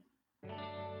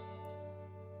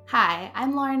Hi,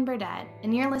 I'm Lauren Burdett,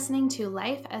 and you're listening to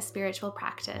Life as Spiritual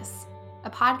Practice, a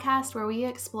podcast where we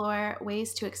explore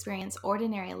ways to experience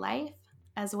ordinary life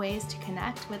as ways to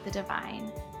connect with the divine.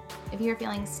 If you're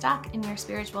feeling stuck in your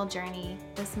spiritual journey,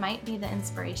 this might be the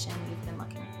inspiration you've been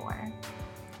looking for.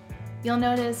 You'll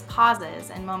notice pauses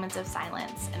and moments of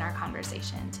silence in our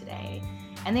conversation today,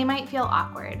 and they might feel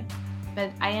awkward.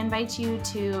 But I invite you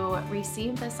to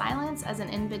receive the silence as an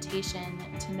invitation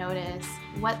to notice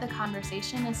what the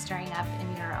conversation is stirring up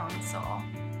in your own soul.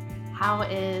 How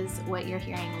is what you're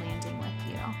hearing landing with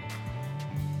you?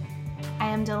 I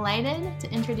am delighted to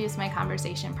introduce my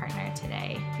conversation partner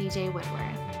today, BJ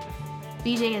Woodworth.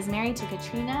 BJ is married to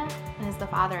Katrina and is the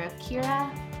father of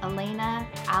Kira, Elena,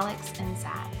 Alex, and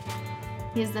Zach.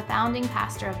 He is the founding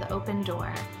pastor of the Open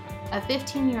Door, a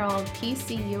 15-year-old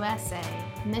PCUSA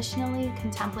missionally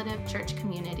contemplative church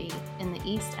community in the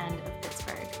East End of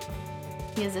Pittsburgh.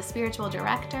 He is a spiritual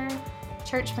director,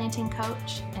 church planting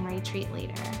coach, and retreat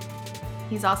leader.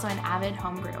 He's also an avid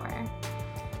home brewer.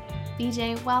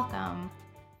 BJ, welcome.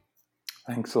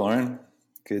 Thanks, Lauren.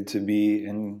 Good to be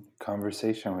in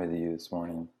conversation with you this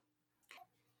morning.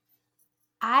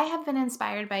 I have been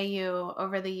inspired by you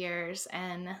over the years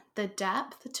and the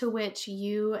depth to which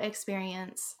you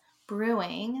experience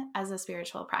brewing as a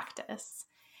spiritual practice.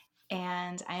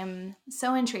 And I am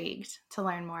so intrigued to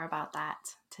learn more about that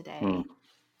today.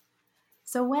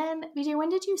 So BJ, when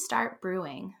did you start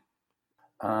brewing?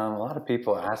 A lot of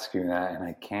people ask me that, and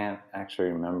I can't actually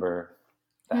remember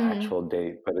the actual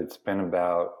date, but it's been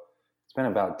about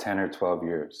 10 or 12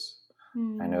 years.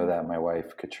 I know that my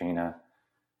wife, Katrina,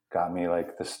 got me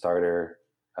like the starter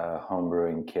home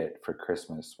brewing kit for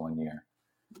Christmas one year.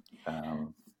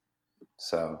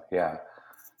 So yeah,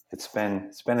 it's been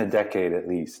a decade at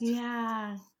least.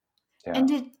 Yeah.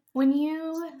 And when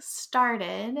you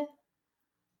started,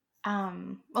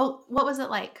 what was it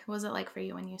like? What was it like for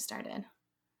you when you started?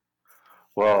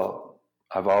 Well,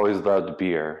 I've always loved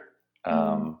beer.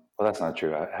 Well, that's not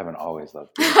true. I haven't always loved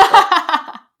beer.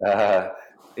 But,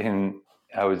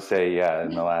 I would say,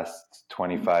 in the last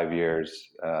 25 years,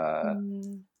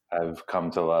 I've come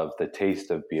to love the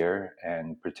taste of beer,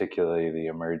 and particularly the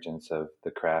emergence of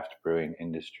the craft brewing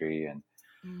industry and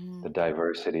the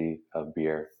diversity of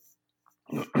beer.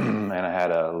 And I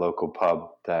had a local pub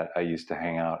that I used to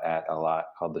hang out at a lot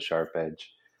called the Sharp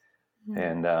Edge.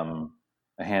 And a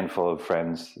handful of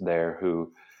friends there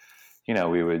who,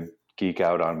 we would geek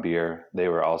out on beer. They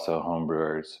were also home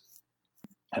brewers.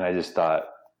 And I just thought,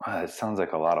 wow, it sounds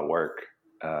like a lot of work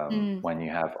when you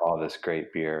have all this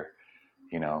great beer,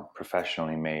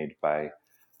 professionally made by,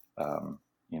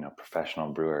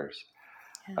 professional brewers.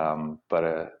 But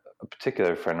a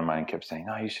particular friend of mine kept saying,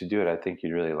 "Oh, you should do it. I think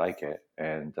you'd really like it."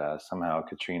 And somehow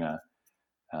Katrina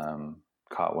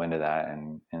caught wind of that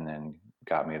and then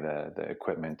got me the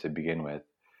equipment to begin with.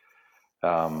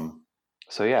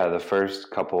 So yeah, the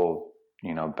first couple,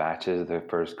 batches, the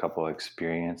first couple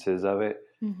experiences of it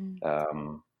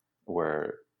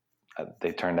were,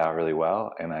 they turned out really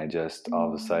well. And I just all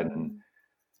of a sudden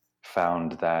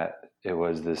found that it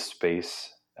was this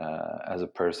space as a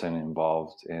person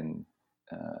involved in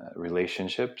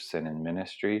relationships and in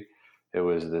ministry. It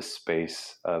was this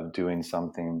space of doing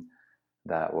something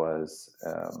that was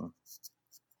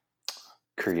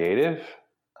creative.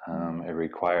 It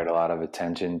required a lot of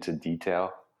attention to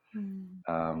detail,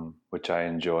 which I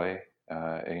enjoy.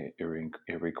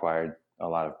 It required a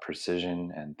lot of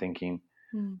precision and thinking.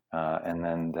 And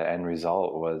then the end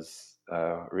result was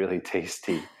really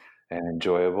tasty and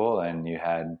enjoyable. And you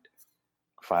had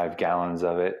 5 gallons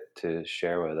of it to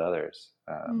share with others.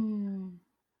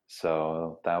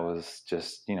 So that was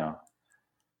just,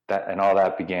 that, and all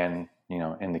that began,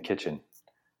 in the kitchen.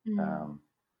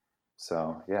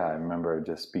 So yeah, I remember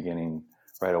just beginning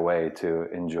right away to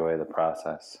enjoy the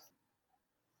process.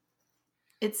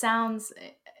 It sounds,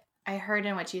 I heard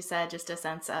in what you said, just a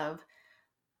sense of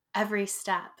every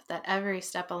step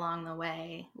along the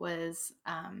way was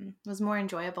more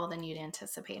enjoyable than you'd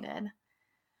anticipated.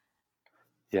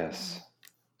 Yes.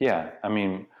 Yeah. I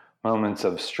mean, moments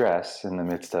of stress in the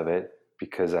midst of it,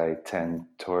 because I tend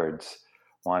towards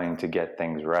wanting to get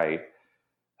things right.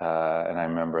 And I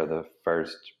remember the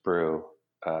first brew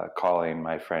calling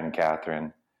my friend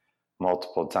Catherine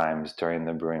multiple times during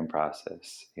the brewing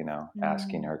process,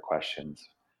 asking her questions.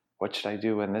 What should I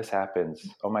do when this happens?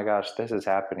 Oh my gosh, this is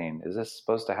happening. Is this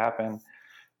supposed to happen?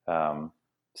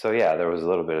 So yeah, there was a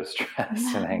little bit of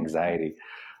stress and anxiety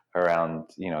around,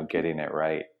 getting it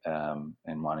right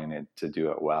and wanting it to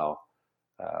do it well.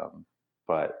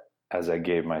 But as I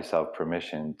gave myself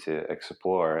permission to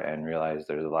explore and realize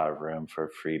there's a lot of room for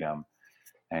freedom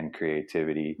and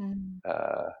creativity,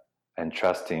 and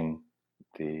trusting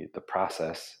the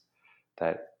process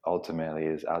that ultimately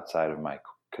is outside of my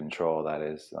control, that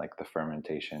is like the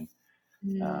fermentation,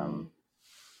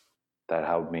 that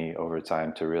helped me over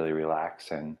time to really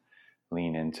relax and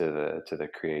lean into the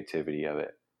creativity of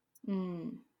it.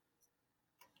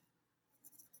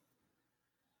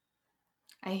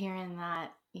 I hear in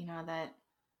that, that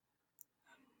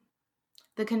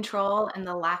the control and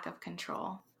the lack of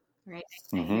control, right?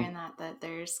 I hear in that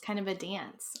there's kind of a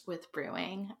dance with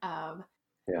brewing of,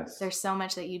 yes, there's so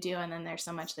much that you do, and then there's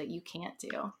so much that you can't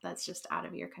do that's just out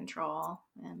of your control.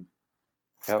 And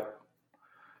yep,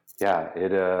 yeah,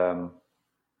 it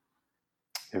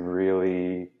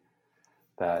really,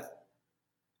 that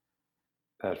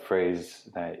phrase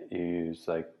that you use,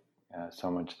 like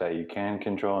so much that you can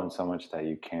control and so much that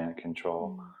you can't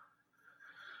control.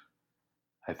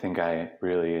 I think I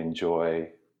really enjoy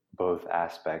both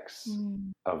aspects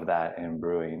of that in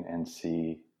brewing, and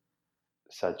see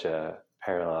such a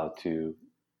parallel to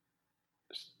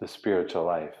the spiritual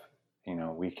life.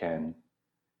 We can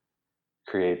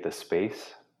create the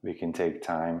space, we can take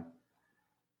time,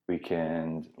 we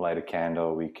can light a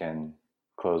candle, we can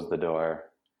close the door.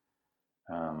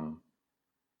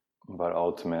 But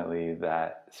ultimately,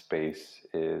 that space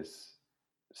is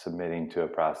submitting to a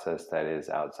process that is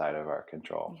outside of our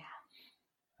control.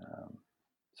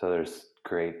 So there's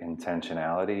great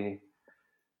intentionality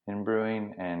in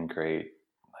brewing, and great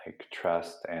like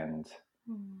trust, and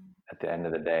at the end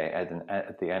of the day,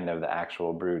 at the end of the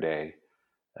actual brew day,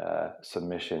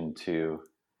 submission to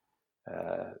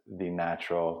the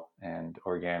natural and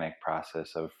organic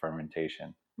process of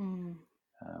fermentation,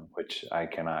 which I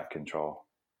cannot control.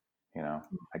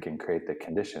 I can create the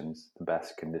conditions, the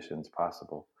best conditions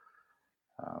possible,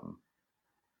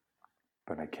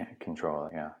 but I can't control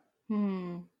it. Yeah.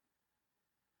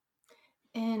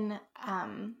 In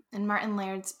Martin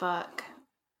Laird's book,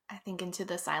 I think Into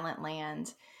the Silent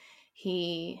Land,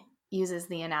 he uses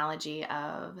the analogy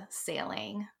of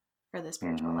sailing for the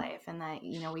spiritual life, and that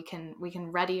we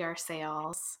can ready our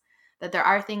sails, that there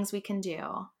are things we can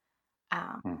do,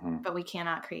 but we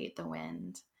cannot create the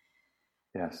wind.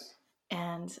 Yes.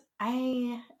 And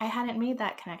I hadn't made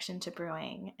that connection to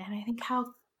brewing, and I think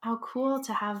how cool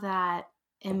to have that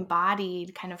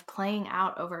embodied, kind of playing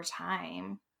out over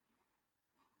time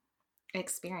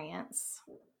experience.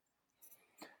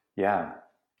 Yeah,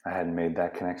 I hadn't made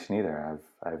that connection either.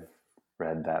 I've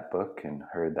read that book and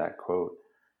heard that quote.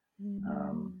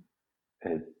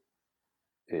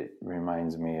 It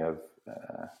reminds me of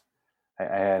I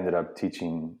ended up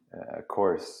teaching a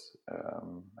course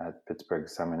at Pittsburgh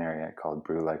Seminary called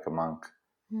Brew Like a Monk,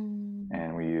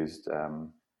 and we used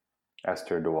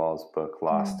Esther DeWall's book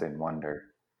Lost in Wonder,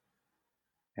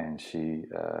 and she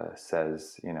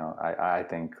says, I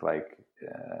think like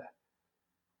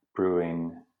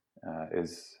brewing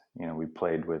is, we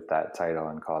played with that title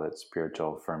and called it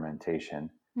spiritual fermentation,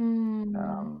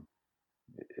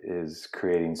 is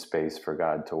creating space for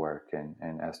God to work.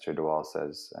 And Esther DeWall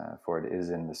says, for it is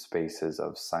in the spaces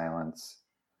of silence,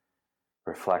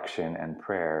 reflection, and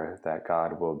prayer that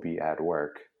God will be at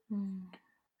work.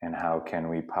 And how can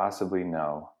we possibly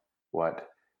know what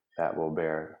that will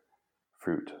bear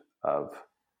fruit of?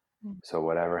 So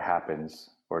whatever happens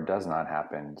or does not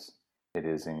happen, it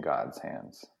is in God's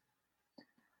hands.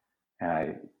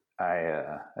 And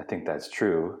I think that's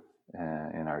true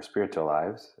in our spiritual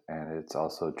lives, and it's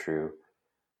also true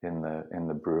in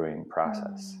the brewing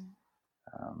process.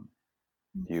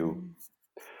 You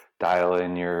dial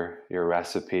in your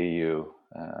recipe, you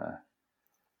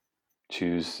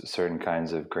choose certain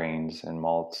kinds of grains and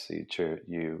malts.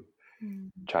 You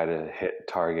try to hit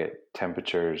target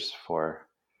temperatures for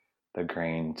the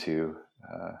grain to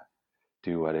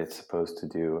do what it's supposed to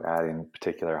do, adding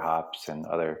particular hops and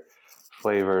other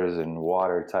flavors and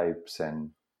water types, and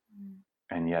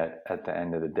yet at the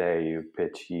end of the day, you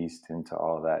pitch yeast into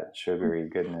all that sugary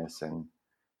goodness and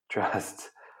trust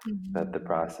that the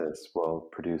process will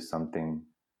produce something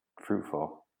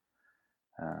fruitful,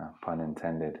 pun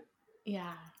intended.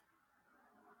 Yeah.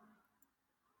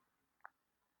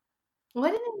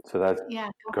 So that's,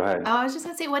 go ahead. Oh, I was just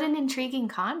going to say, what an intriguing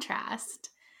contrast.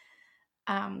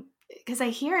 Because I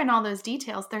hear in all those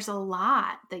details, there's a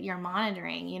lot that you're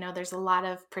monitoring. There's a lot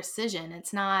of precision.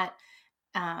 It's not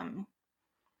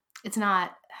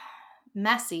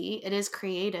messy. It is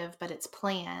creative, but it's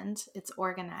planned. It's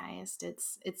organized.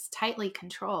 It's tightly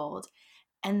controlled.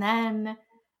 And then,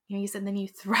 you said, then you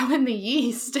throw in the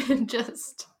yeast and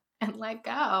let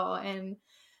go and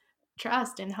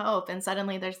trust and hope. And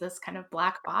suddenly there's this kind of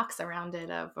black box around it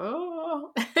of,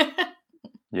 oh.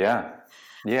 Yeah.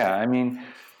 I mean,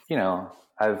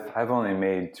 I've only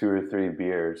made 2 or 3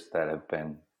 beers that have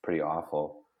been pretty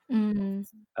awful. Mm.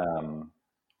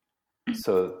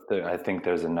 So I think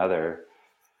there's another,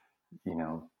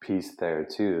 piece there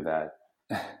too, that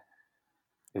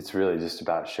it's really just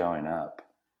about showing up.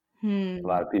 A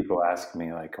lot of people ask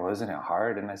me like, wasn't it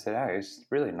hard? And I said, it's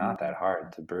really not that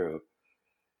hard to brew.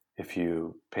 If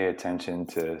you pay attention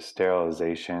to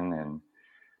sterilization and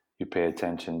you pay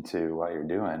attention to what you're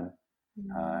doing,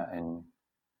 and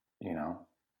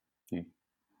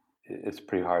it's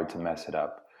pretty hard to mess it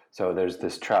up. So there's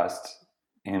this trust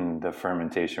in the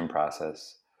fermentation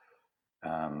process.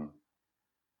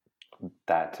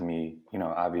 That to me,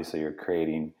 obviously you're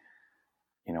creating,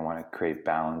 want to create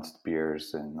balanced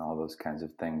beers and all those kinds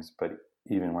of things. But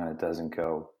even when it doesn't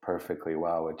go perfectly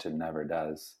well, which it never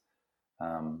does,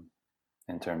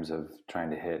 in terms of trying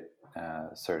to hit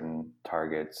certain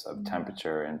targets of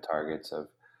temperature and targets of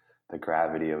the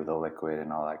gravity of the liquid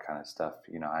and all that kind of stuff,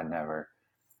 I never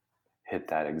hit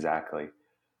that exactly.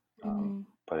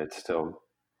 But it still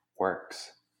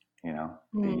works.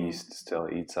 The yeast still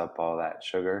eats up all that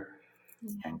sugar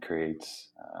and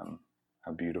creates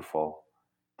a beautiful,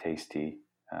 tasty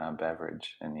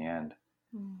beverage in the end.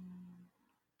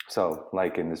 So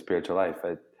like in the spiritual life,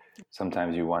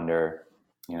 sometimes you wonder,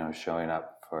 showing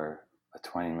up for a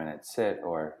 20-minute sit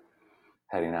or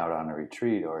heading out on a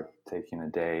retreat or taking a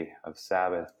day of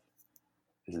Sabbath,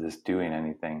 is this doing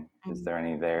anything? Is there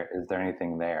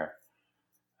anything there?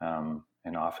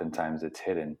 And oftentimes it's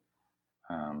hidden,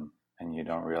 and you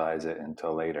don't realize it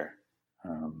until later.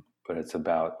 But it's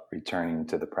about returning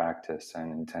to the practice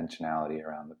and intentionality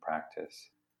around the practice.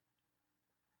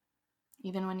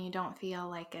 Even when you don't feel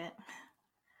like it.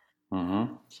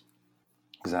 Mm-hmm.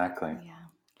 Exactly. Yeah.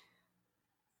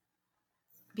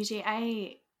 BJ,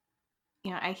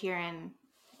 I hear in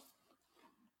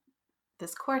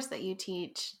this course that you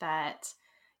teach that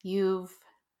you've,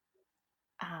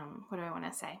 what do I want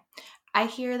to say? I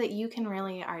hear that you can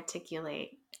really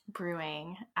articulate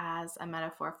brewing as a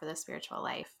metaphor for the spiritual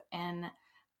life. And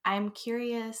I'm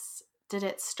curious, did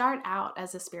it start out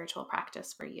as a spiritual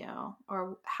practice for you?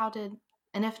 Or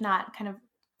and if not, kind of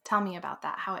tell me about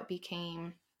that, how it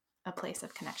became a place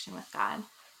of connection with God.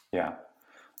 Yeah.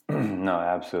 No,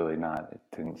 absolutely not. It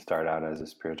didn't start out as a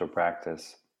spiritual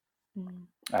practice.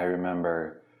 I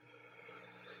remember,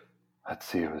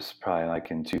 it was probably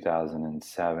like in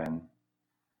 2007.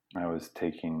 I was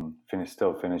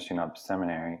still finishing up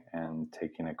seminary and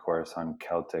taking a course on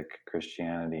Celtic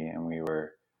Christianity, and we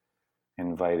were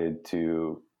invited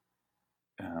to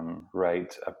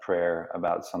write a prayer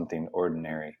about something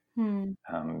ordinary,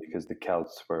 because the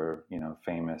Celts were,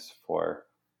 famous for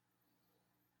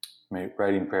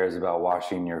writing prayers about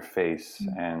washing your face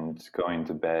and going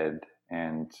to bed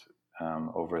and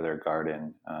over their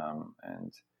garden,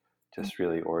 and just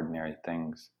really ordinary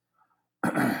things.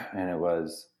 And it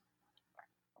was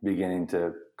beginning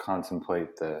to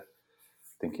contemplate I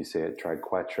think you say it,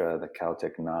 triquetra, the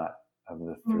Celtic knot of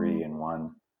the 3 in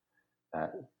 1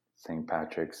 that St.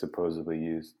 Patrick supposedly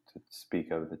used to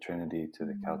speak of the Trinity to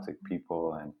the Celtic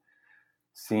people, and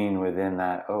seeing within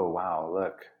that, oh wow,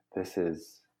 look, this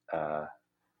is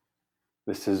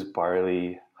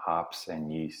barley, hops,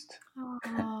 and yeast.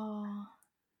 Oh.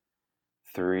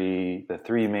 The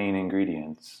 3 main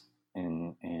ingredients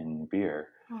in beer.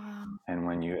 Wow. And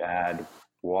when you add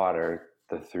water,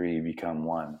 the 3 become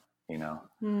 1,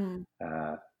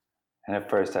 and at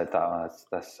first I thought, well,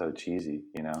 that's so cheesy,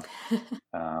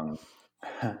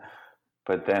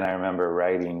 but then I remember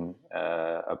writing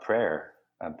a prayer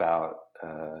about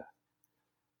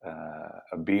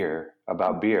beer,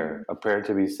 a prayer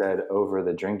to be said over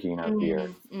the drinking of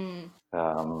beer. And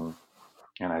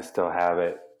I still have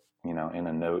it, in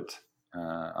a note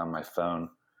on my phone,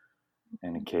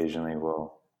 and occasionally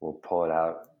we'll pull it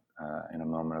out in a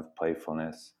moment of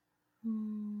playfulness.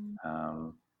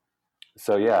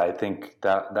 So yeah, I think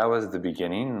that was the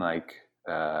beginning, like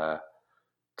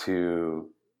to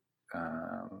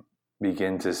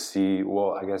begin to see,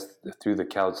 well, I guess through the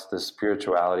Celts, the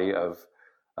spirituality of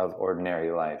ordinary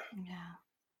life.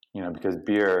 Yeah. Because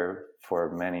beer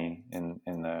for many in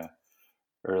the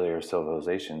earlier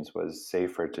civilizations was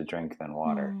safer to drink than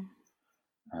water.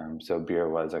 So beer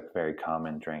was a very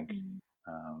common drink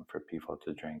for people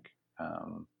to drink.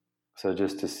 So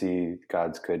just to see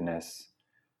God's goodness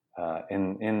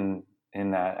in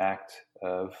that act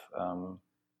of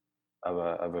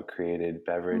a created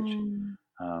beverage,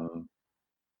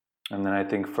 and then I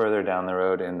think further down the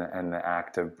road in the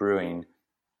act of brewing,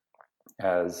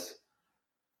 as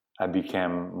I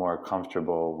became more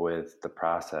comfortable with the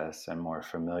process and more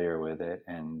familiar with it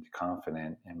and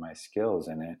confident in my skills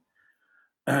in it,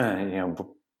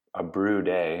 a brew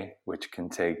day, which can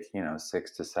take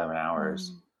 6 to 7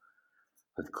 hours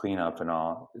with cleanup and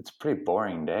all, it's a pretty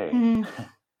boring day.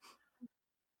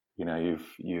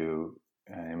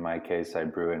 In my case, I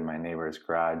brew in my neighbor's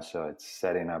garage, so it's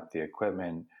setting up the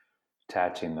equipment,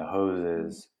 attaching the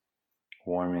hoses,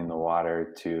 warming the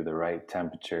water to the right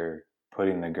temperature,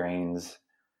 putting the grains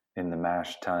in the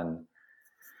mash tun,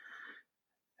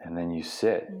 and then you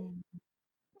sit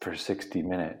for 60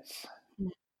 minutes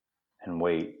and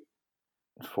wait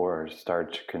for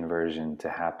starch conversion to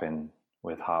happen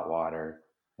with hot water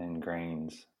and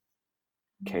grains.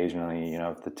 Occasionally,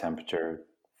 if the temperature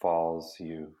falls,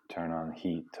 you turn on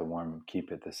heat to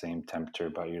keep it the same temperature,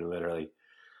 but you're literally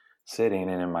sitting.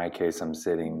 And in my case, I'm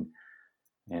sitting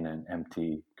in an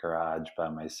empty garage by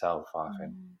myself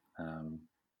often.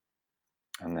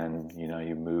 And then,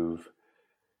 you move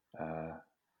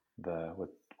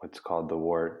what's called the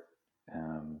wort.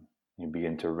 You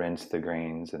begin to rinse the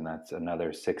grains, and that's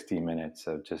another 60 minutes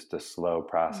of just a slow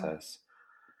process.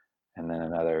 And then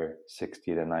another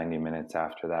 60 to 90 minutes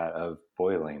after that of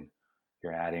boiling.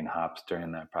 You're adding hops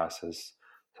during that process.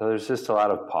 So there's just a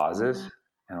lot of pauses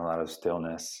and a lot of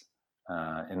stillness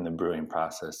in the brewing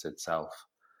process itself.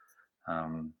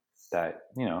 That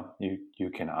you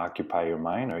can occupy your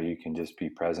mind, or you can just be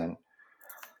present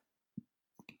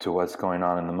to what's going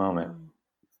on in the moment.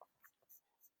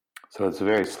 So it's a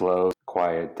very slow,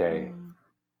 quiet day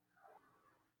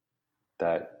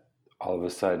that all of a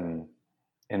sudden,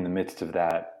 in the midst of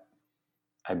that,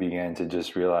 I began to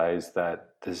just realize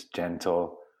that this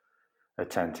gentle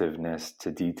attentiveness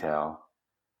to detail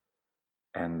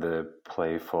and the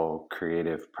playful,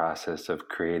 creative process of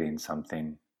creating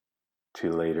something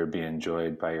to later be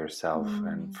enjoyed by yourself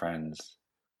and friends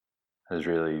is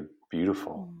really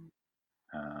beautiful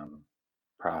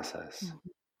process.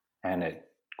 And it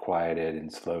quieted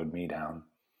and slowed me down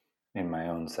in my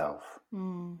own self.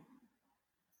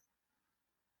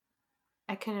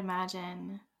 I could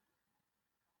imagine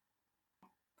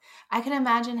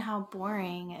how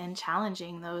boring and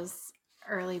challenging those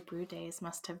early brew days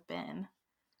must have been,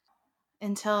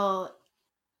 until,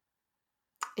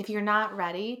 if you're not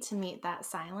ready to meet that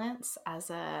silence as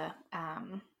an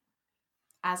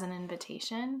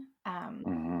invitation,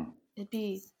 it'd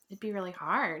be really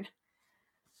hard.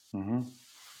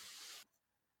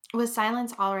 Was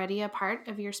silence already a part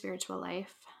of your spiritual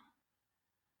life?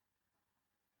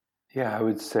 Yeah, I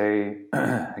would say,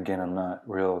 again, I'm not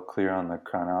real clear on the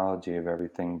chronology of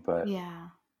everything, but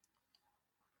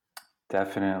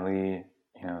definitely,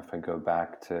 if I go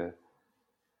back to,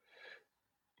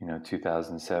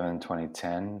 2007,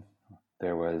 2010,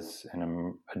 there was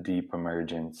a deep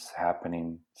emergence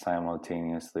happening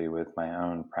simultaneously with my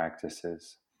own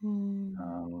practices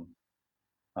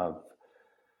of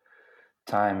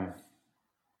time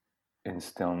in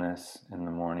stillness in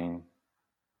the morning,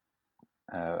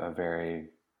 a very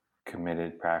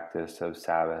committed practice of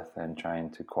Sabbath and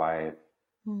trying to quiet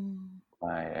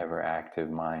my ever active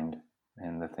mind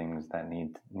and the things that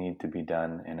need to be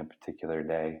done in a particular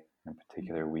day, in a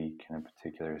particular week, in a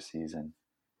particular season.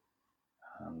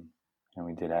 And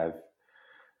we did have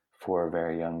 4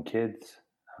 very young kids.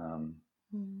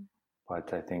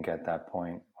 But I think at that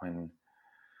point, when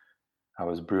I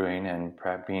was brewing and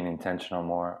being intentional,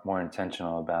 more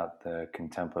intentional about the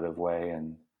contemplative way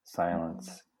and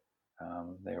silence,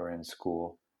 they were in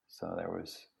school. So there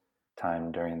was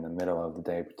time during the middle of the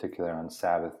day, particularly on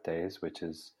Sabbath days, which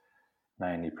is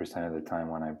 90% of the time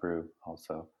when I brew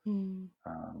also,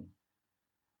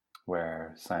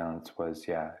 where silence was,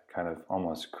 kind of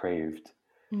almost craved,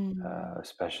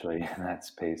 especially in that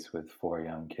space with 4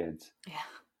 young kids.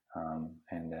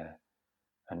 And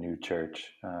a new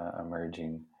church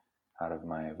emerging out of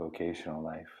my vocational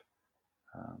life.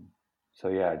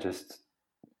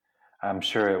 I'm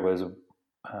sure it was,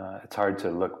 it's hard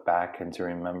to look back and to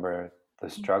remember the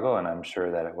struggle, and I'm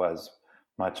sure that it was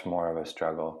much more of a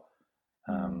struggle.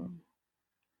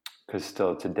 Because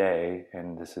still today,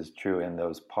 and this is true in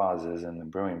those pauses in the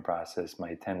brewing process,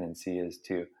 my tendency is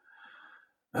to,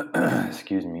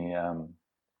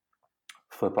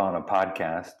 flip on a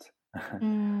podcast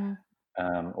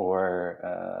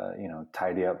or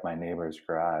tidy up my neighbor's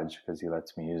garage because he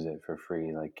lets me use it for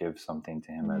free, like give something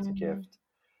to him as a gift,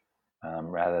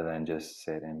 rather than just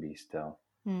sit and be still.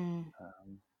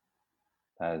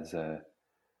 That's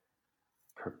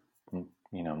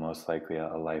most likely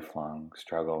a lifelong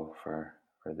struggle for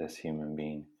this human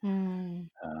being,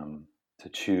 to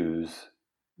choose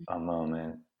a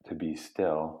moment to be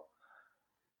still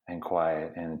and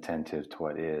quiet and attentive to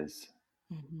what is,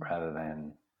 rather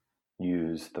than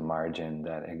use the margin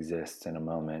that exists in a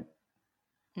moment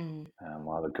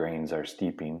while the grains are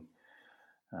steeping,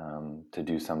 to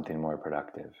do something more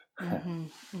productive. Mm-hmm.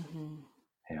 Mm-hmm.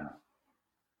 Yeah.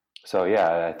 So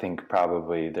yeah, I think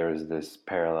probably there's this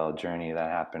parallel journey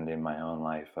that happened in my own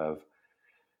life of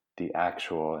the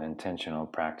actual intentional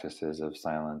practices of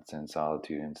silence and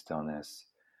solitude and stillness,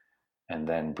 and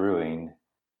then brewing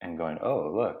and going,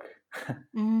 oh, look,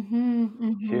 Mm-hmm.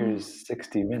 Mm-hmm. here's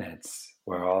 60 minutes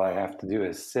where all I have to do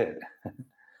is sit.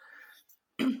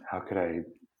 How could I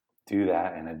do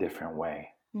that in a different way?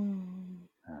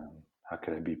 How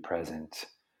could I be present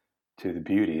to the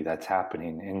beauty that's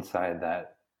happening inside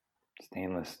that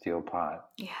stainless steel pot?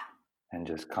 Yeah. And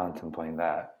just contemplating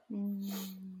that.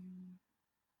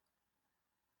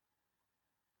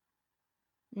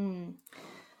 And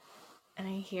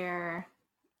I hear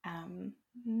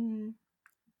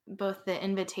both the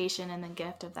invitation and the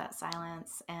gift of that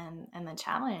silence and the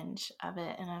challenge of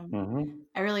it. And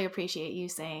I really appreciate you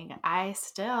saying, I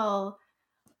still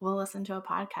will listen to a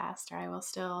podcast, or I will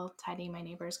still tidy my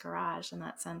neighbor's garage, in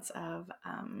that sense of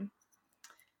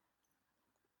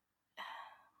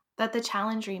that the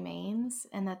challenge remains,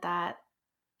 and that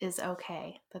is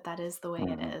okay, that is the way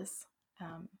it is.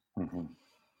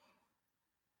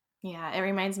 Yeah, it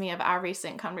reminds me of our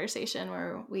recent conversation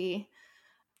where we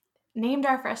named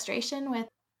our frustration with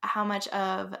how much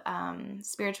of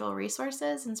spiritual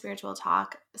resources and spiritual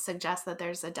talk suggests that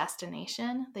there's a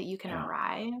destination that you can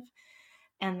arrive,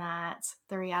 and that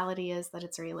the reality is that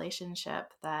it's a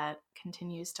relationship that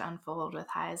continues to unfold with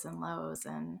highs and lows.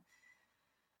 And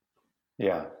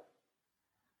yeah,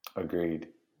 agreed.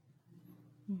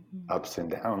 Ups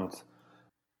and downs,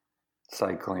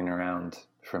 cycling around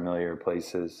familiar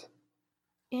places.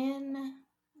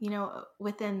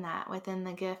 Within that, within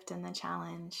the gift and the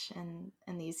challenge, and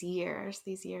these years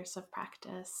of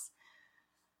practice,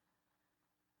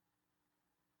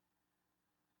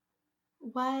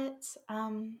 what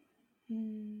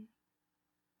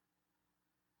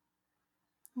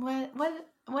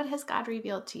has God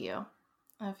revealed to you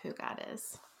of who God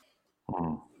is?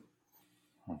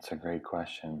 That's a great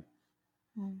question.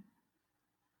 I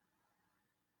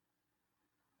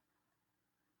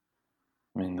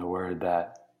mean, the word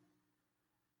that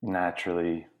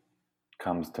naturally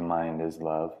comes to mind is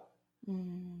love.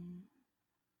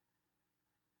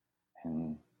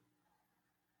 And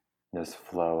this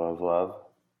flow of love,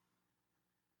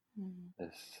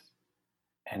 this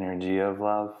energy of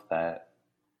love that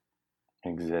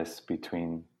exists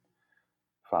between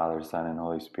Father, Son, and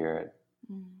Holy Spirit,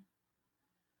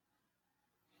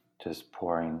 just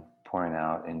pouring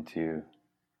out into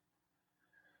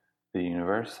the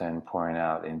universe and pouring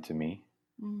out into me,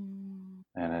 and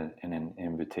an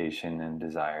invitation and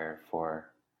desire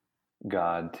for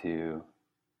God to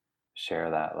share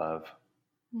that love,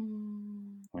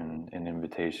 and an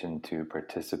invitation to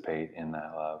participate in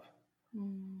that love,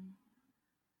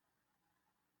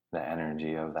 the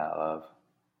energy of that love.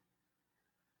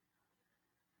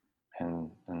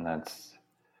 And that's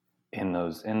in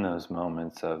those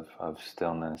moments of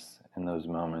stillness, in those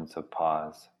moments of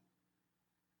pause.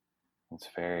 It's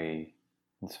very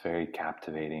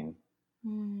captivating.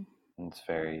 It's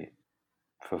very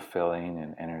fulfilling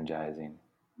and energizing.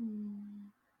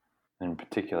 In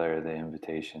particular, the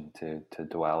invitation to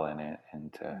dwell in it,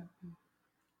 and to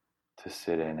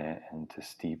sit in it, and to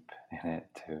steep in it,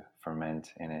 to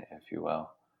ferment in it, if you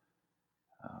will,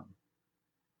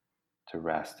 to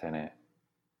rest in it.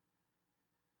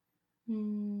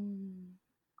 And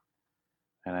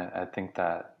I think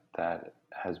that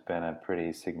has been a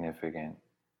pretty significant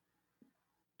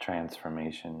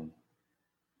transformation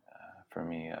for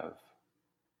me, of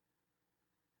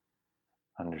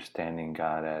understanding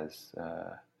God as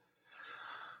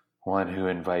one who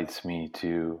invites me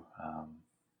to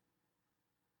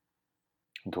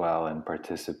dwell and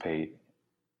participate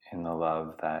in the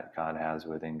love that God has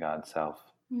within God's self,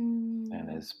 and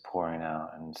is pouring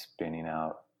out and spinning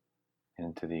out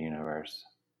into the universe,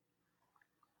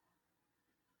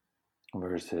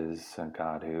 versus a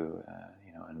God who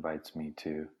invites me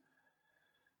to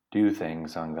do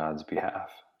things on God's behalf,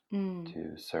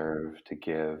 to serve, to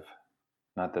give.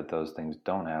 Not that those things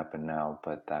don't happen now,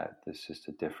 but that it's just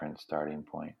a different starting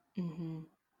point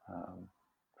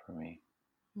for me.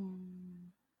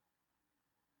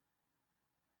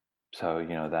 So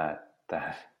that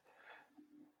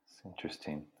it's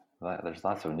interesting. There's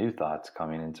lots of new thoughts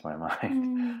coming into my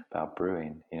mind about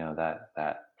brewing.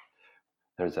 That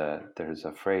there's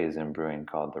a phrase in brewing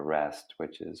called the rest,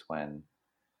 which is when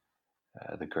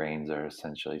the grains are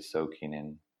essentially soaking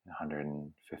in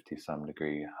 150 some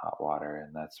degree hot water,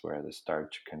 and that's where the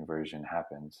starch conversion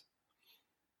happens.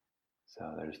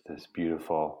 So there's this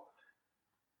beautiful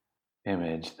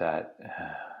image that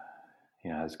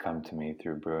has come to me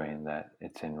through brewing, that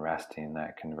it's in resting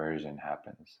that conversion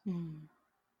happens.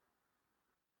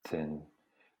 It's in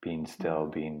being still,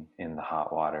 being in the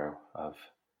hot water of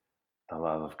the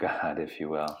love of God, if you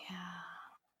will,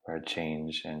 where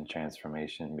change and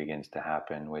transformation begins to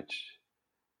happen, which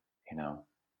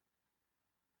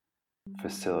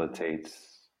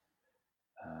facilitates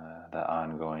the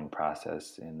ongoing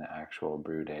process in the actual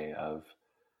brew day of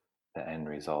the end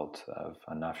result of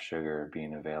enough sugar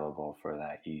being available for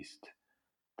that yeast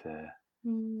to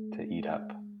eat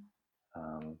up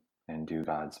and do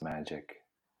God's magic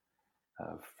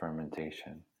of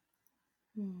fermentation.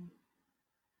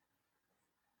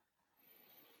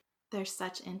 There's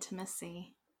such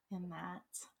intimacy in that,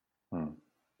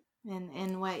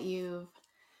 in what you've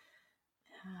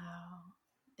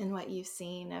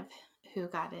seen of who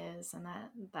God is, and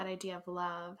that idea of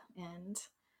love. And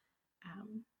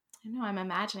I know I'm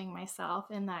imagining myself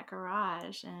in that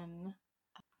garage, and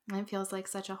it feels like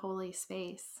such a holy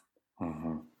space.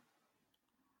 Mm-hmm.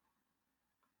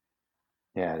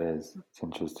 Yeah, it is. It's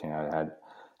interesting. I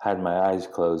had my eyes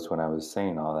closed when I was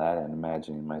saying all that and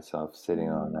imagining myself sitting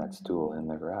on that stool in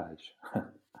the garage,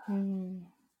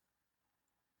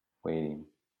 waiting.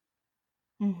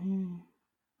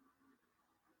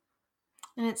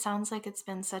 And it sounds like it's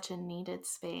been such a needed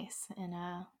space in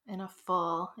a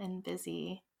full and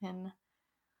busy and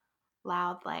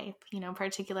loud life,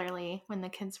 particularly when the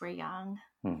kids were young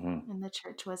and the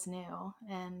church was new,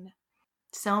 and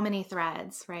so many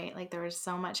threads, right? Like there was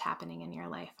so much happening in your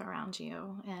life around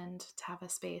you, and to have a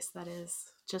space that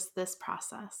is just this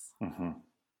process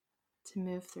to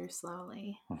move through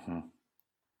slowly.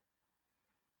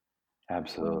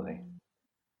 Absolutely.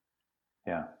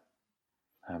 Yeah,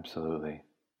 absolutely.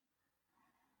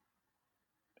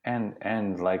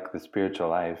 And like the spiritual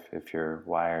life, if you're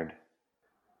wired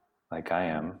like I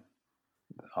am,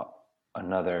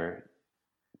 another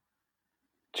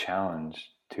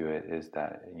challenge to it is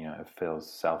that it feels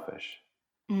selfish,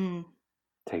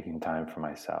 taking time for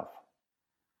myself.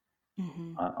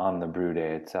 On the brew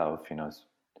day itself, it's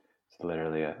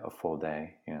literally a full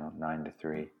day, 9 to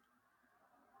 3.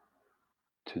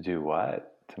 To do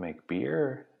what? To make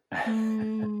beer?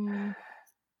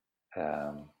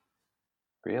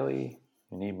 Really?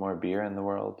 You need more beer in the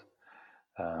world?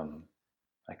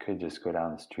 I could just go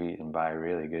down the street and buy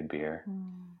really good beer.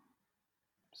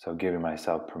 So giving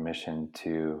myself permission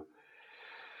to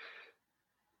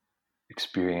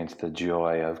experience the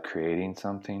joy of creating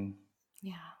something.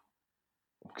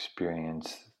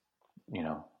 Experience,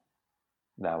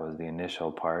 that was the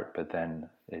initial part, but then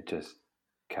it just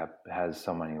has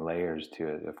so many layers to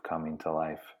it of coming to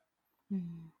life.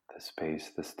 The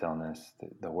space, the stillness,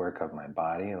 the work of my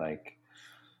body. Like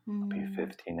I'll be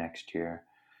 50 next year,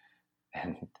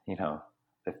 and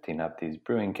lifting up these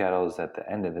brewing kettles at the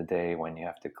end of the day when you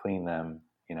have to clean them.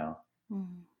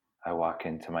 I walk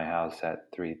into my house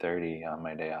at 3:30 on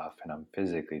my day off, and I'm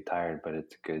physically tired, but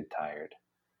it's good tired.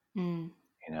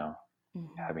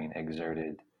 Having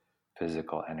exerted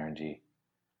physical energy.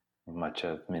 Much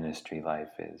of ministry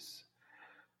life is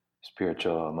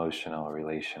spiritual, emotional,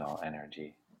 relational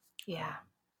energy.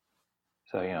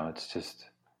 So, it's just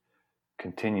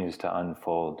continues to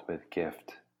unfold with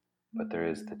gift, but there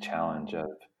is the challenge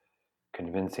of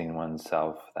convincing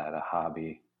oneself that a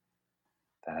hobby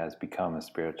that has become a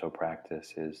spiritual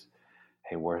practice is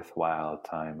a worthwhile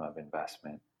time of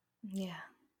investment.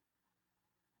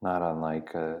 Not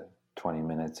unlike 20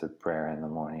 minutes of prayer in the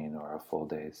morning, or a full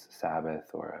day's Sabbath,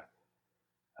 or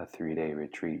a 3-day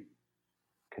retreat,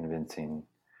 convincing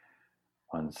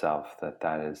oneself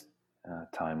that is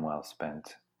time well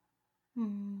spent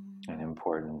and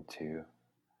important to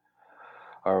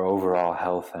our overall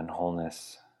health and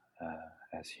wholeness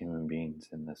as human beings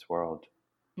in this world.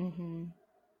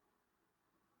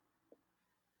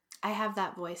 I have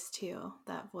that voice too,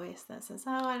 that voice that says,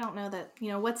 oh, I don't know that,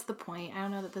 what's the point? I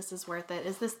don't know that this is worth it.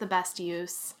 Is this the best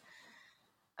use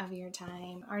of your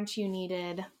time? Aren't you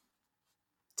needed?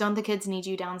 Don't the kids need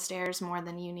you downstairs more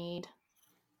than you need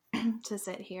to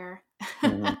sit here?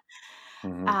 And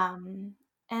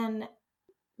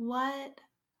what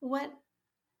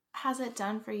has it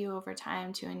done for you over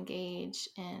time to engage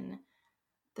in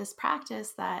this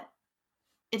practice that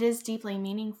it is deeply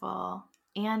meaningful,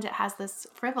 and it has this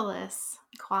frivolous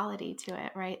quality to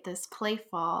it, right? This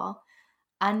playful,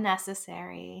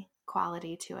 unnecessary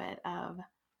quality to it of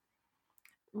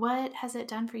what has it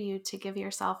done for you to give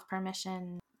yourself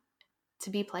permission to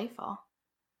be playful?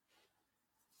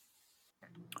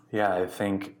 Yeah, I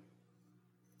think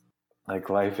like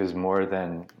life is more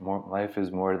than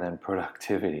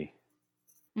productivity.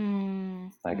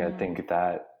 Like, I think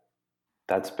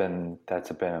that's been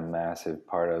a massive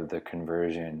part of the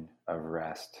conversion of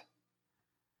rest.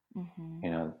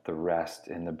 The rest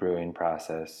in the brewing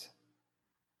process,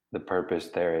 the purpose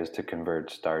there is to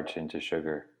convert starch into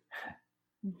sugar.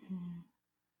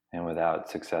 And without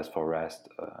successful rest,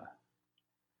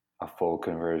 a full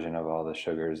conversion of all the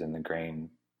sugars in the grain,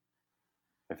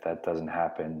 if that doesn't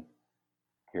happen,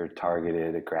 your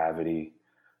targeted gravity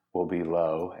will be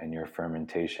low and your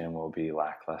fermentation will be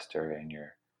lackluster and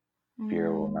your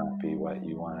beer will not be what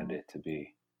you wanted it to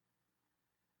be.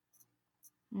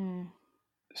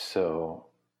 So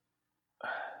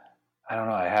I don't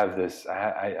know, I have this,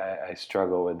 I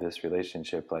struggle with this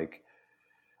relationship, like,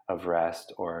 of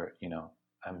rest, or,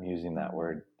 I'm using that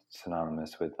word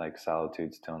synonymous with, like,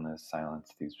 solitude, stillness,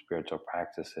 silence, these spiritual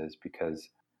practices, because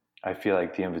I feel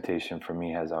like the invitation for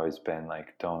me has always been,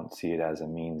 like, don't see it as a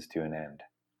means to an end.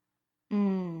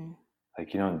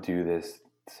 Like, you don't do this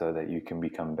so that you can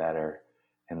become better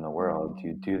in the world.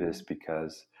 You do this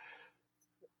because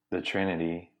the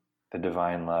Trinity, the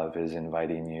divine love, is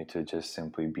inviting you to just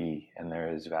simply be, and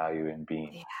there is value in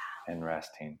being and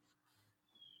resting.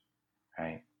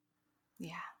 Right?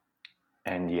 Yeah.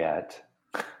 And yet,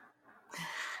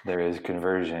 there is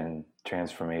conversion,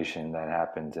 transformation that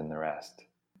happens in the rest.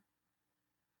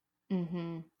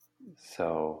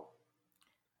 So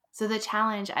the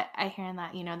challenge I hear in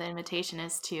that, the invitation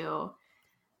is to,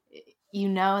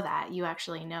 that you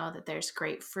actually know that there's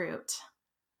great fruit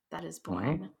that is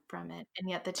born from it. And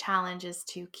yet the challenge is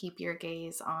to keep your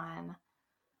gaze on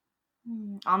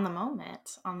the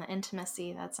moment, on the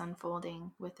intimacy that's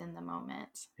unfolding within the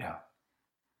moment. Yeah,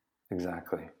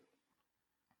 exactly.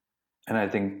 And I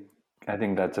think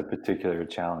that's a particular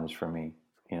challenge for me,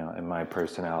 in my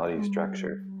personality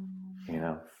structure,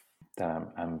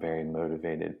 that I'm very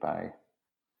motivated by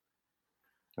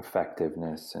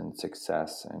effectiveness and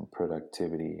success and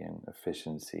productivity and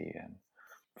efficiency, and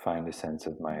find a sense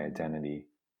of my identity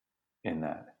in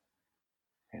that,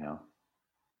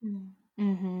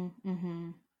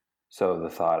 So the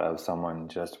thought of someone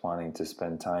just wanting to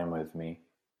spend time with me,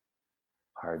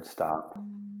 hard stop,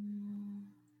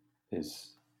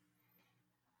 is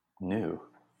new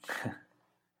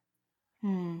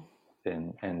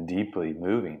and deeply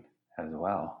moving as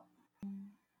well.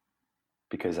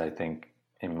 Because I think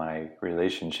in my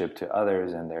relationship to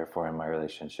others, and therefore in my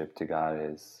relationship to God,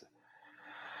 is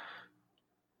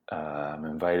I'm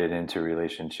invited into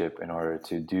relationship in order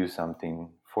to do something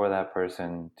for that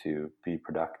person, to be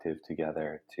productive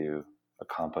together, to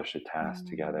accomplish a task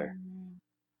together.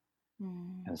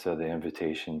 And so the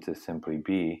invitation to simply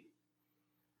be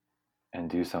and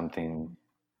do something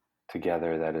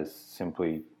together that is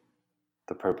simply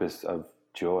the purpose of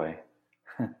joy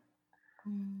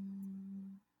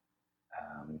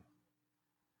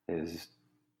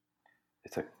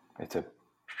it's a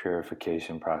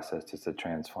purification process. It's a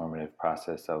transformative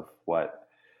process of what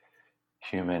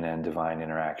human and divine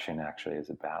interaction actually is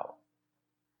about.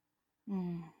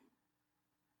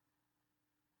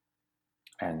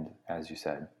 And as you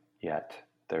said, yet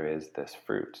there is this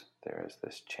fruit, there is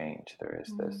this change, there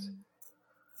is this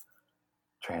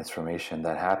transformation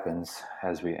that happens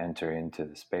as we enter into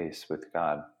the space with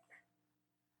God.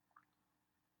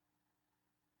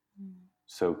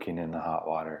 Soaking in the hot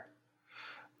water,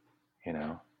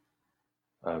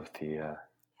 of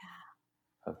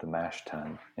the mash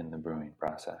tun in the brewing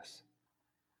process,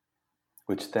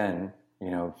 which then,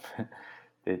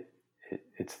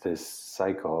 it's this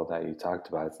cycle that you talked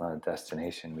about. It's not a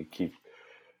destination. We keep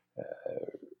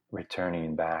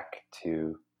returning back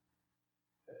to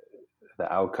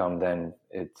the outcome. Then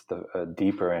it's a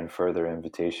deeper and further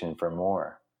invitation for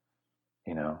more,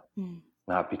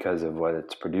 not because of what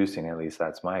it's producing, at least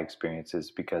that's my experience,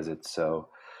 is because it's so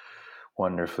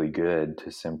wonderfully good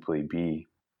to simply be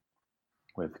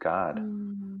with God.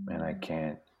 And I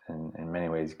can't, in many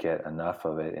ways, get enough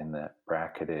of it in that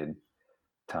bracketed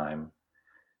time.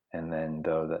 And then,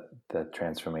 though the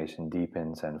transformation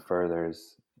deepens and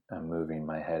furthers, I'm moving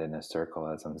my head in a circle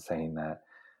as I'm saying that.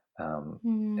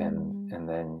 And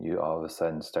then you all of a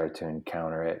sudden start to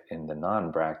encounter it in the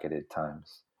non-bracketed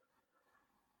times,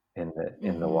 in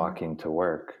the walking to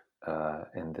work,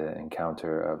 in the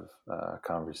encounter of a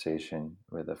conversation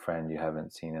with a friend you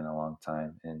haven't seen in a long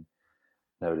time, and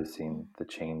noticing the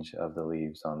change of the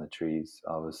leaves on the trees.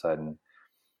 All of a sudden,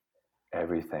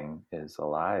 everything is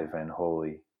alive and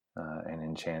holy and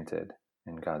enchanted,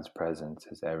 and God's presence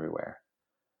is everywhere.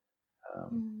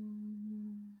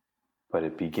 But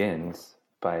it begins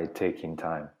by taking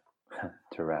time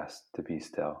to rest, to be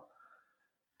still,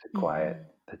 to quiet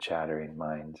the chattering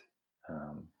mind,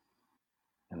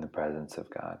 in the presence of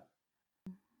God.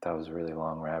 That was a really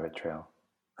long rabbit trail.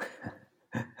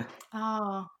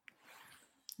 Oh,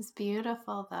 it's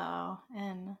beautiful though.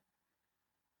 And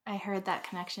I heard that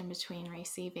connection between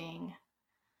receiving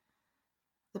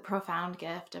the profound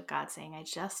gift of God saying, I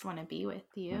just want to be with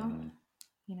you. Mm-hmm.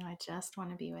 You know, I just want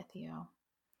to be with you.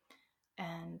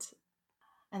 And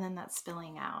then that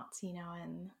spilling out, you know,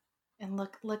 and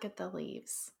look at the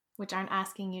leaves, which aren't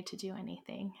asking you to do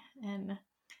anything, and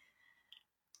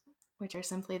which are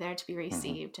simply there to be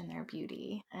received in their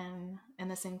beauty, and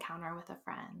this encounter with a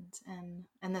friend,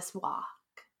 and this walk.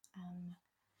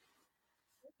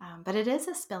 But it is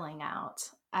a spilling out.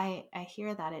 I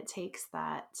hear that it takes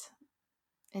that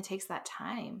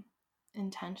time,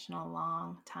 intentional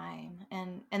long time,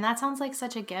 and that sounds like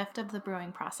such a gift of the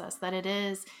brewing process, that it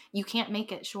is, you can't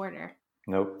make it shorter.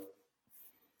 Nope.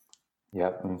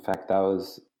 Yep. In fact,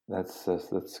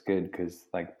 that's good, because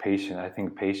like I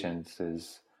think patience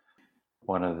is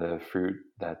one of the fruit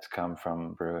that's come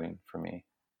from brewing for me.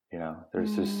 You know,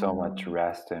 there's just so much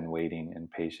rest and waiting and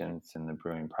patience in the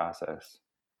brewing process.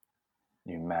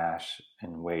 You mash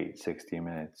and wait 60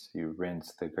 minutes. You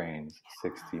rinse the grains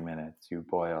 60 minutes. You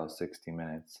boil 60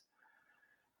 minutes.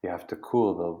 You have to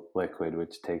cool the liquid,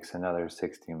 which takes another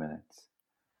 60 minutes.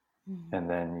 And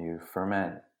then you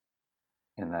ferment,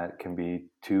 and that can be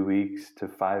 2 weeks to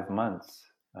 5 months,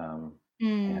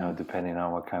 you know, depending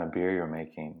on what kind of beer you're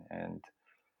making. And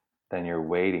then you're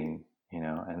waiting, you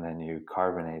know, and then you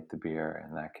carbonate the beer,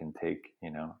 and that can take, you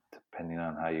know, depending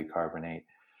on how you carbonate,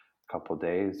 a couple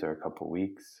days or a couple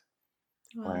weeks.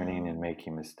 Wow. Learning and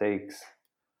making mistakes.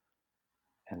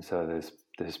 And so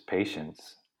this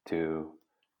patience to,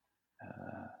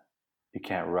 you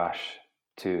can't rush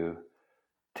to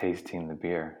tasting the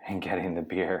beer and getting the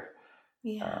beer.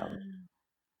 Yeah.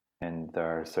 And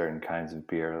there are certain kinds of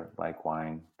beer, like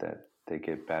wine, that they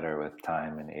get better with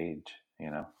time and age, you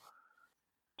know.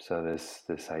 So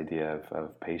this idea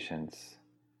of patience,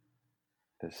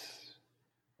 this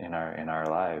in our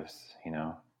lives, you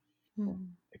know,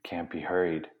 it can't be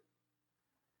hurried.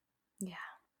 Yeah.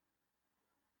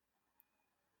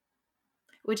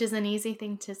 Which is an easy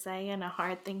thing to say and a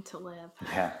hard thing to live.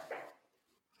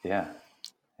 Yeah.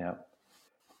 Yep.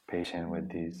 Patient with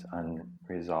these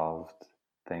unresolved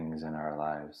things in our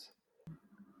lives.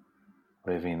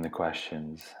 Living the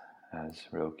questions, as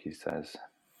Rilke says.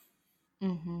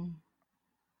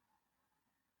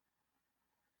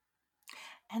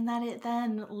 And that it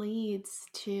then leads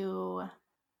to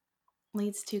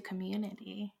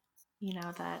community, you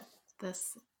know, that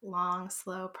this long,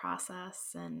 slow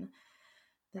process, and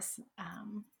this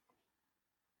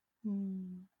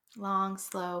long,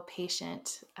 slow,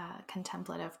 patient,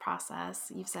 contemplative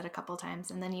process, you've said a couple times,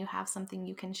 and then you have something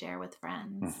you can share with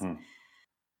friends.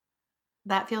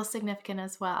 That feels significant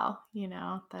as well, you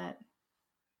know, that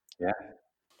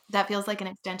feels like an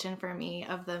extension for me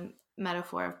of the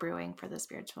metaphor of brewing for the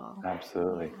spiritual.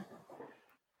 Absolutely.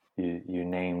 Yeah. You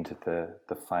named the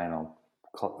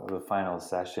final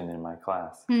session in my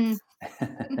class.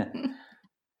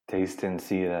 Taste and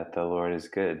see that the Lord is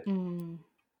good.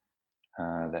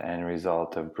 The end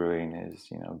result of brewing is,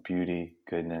 you know, beauty,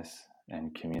 goodness,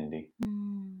 and community.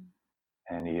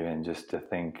 And even just to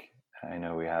think, I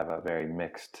know we have a very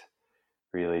mixed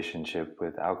relationship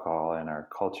with alcohol in our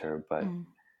culture, but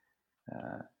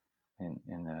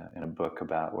in a book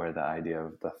about where the idea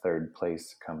of the third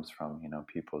place comes from, you know,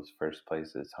 people's first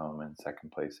place is home, and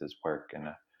second place is work, and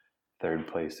a third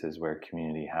place is where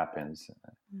community happens.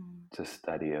 It's a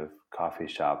study of coffee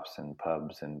shops and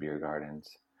pubs and beer gardens.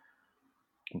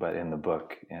 But in the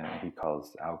book, you know, he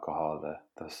calls alcohol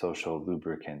the social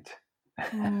lubricant.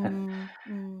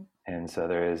 And so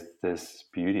there is this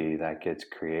beauty that gets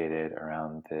created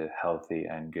around the healthy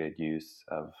and good use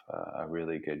of a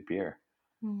really good beer.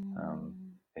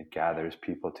 It gathers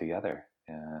people together.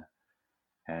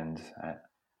 And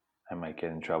I might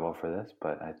get in trouble for this,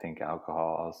 but I think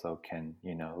alcohol also can,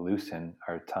 you know, loosen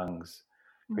our tongues,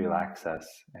 relax us,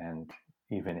 and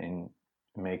even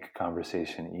make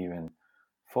conversation even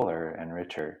fuller and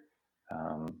richer,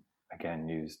 again,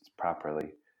 used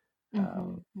properly.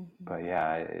 But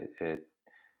yeah,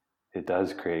 it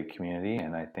does create community,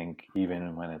 and I think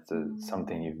even when it's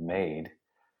something you've made,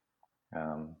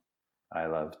 I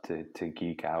love to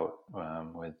geek out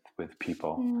with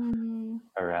people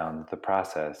around the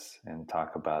process and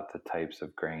talk about the types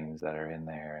of grains that are in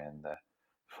there and the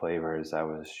flavors I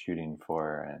was shooting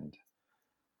for, and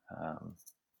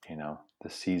you know, the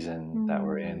season that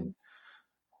we're in,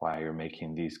 why you're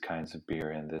making these kinds of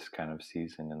beer in this kind of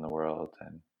season in the world.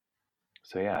 And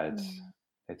so yeah,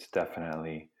 it's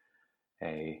definitely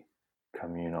a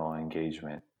communal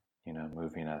engagement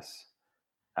moving us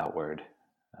outward.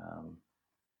 Um,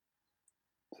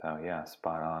 so yeah,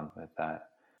 spot on with that.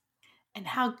 And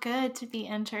how good to be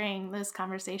entering those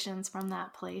conversations from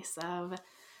that place of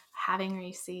having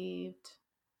received,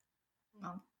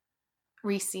 well,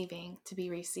 to be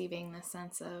receiving the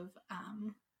sense of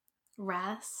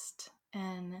rest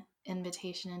and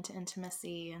invitation into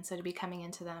intimacy. And so to be coming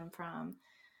into them from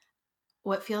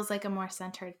what feels like a more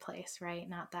centered place, right?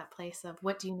 Not that place of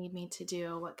what do you need me to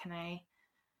do? What can I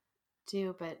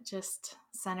do? But just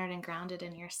centered and grounded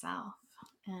in yourself.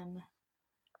 And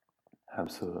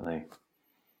Absolutely.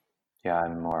 Yeah,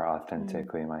 I'm more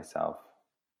authentically myself.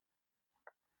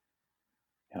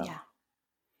 yeah.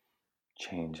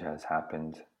 Change has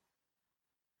happened.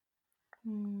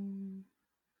 From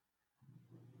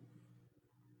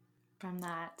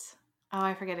that,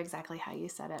 I forget exactly how you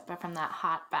said it, but from that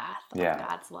hot bath of Yeah.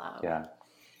 God's love. Yeah.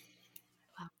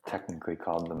 Technically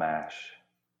called the mash.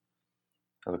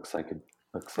 It looks like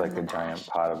a giant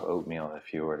pot of oatmeal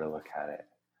if you were to look at it,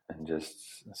 and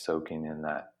just soaking in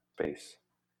that space,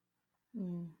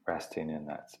 resting in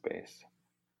that space.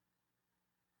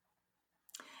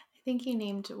 I think you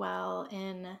named well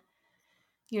in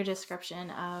your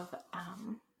description of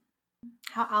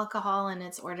how alcohol in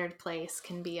its ordered place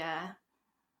can be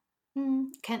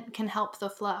can help the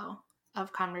flow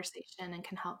of conversation and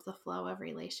can help the flow of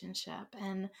relationship.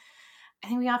 And I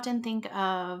think we often think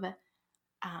of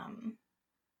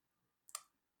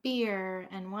beer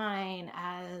and wine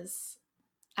as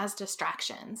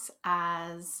distractions,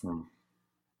 as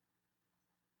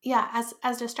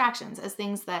distractions, as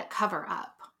things that cover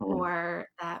up or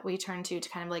that we turn to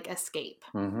kind of like escape,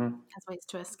 as ways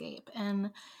to escape.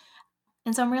 And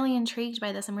so I'm really intrigued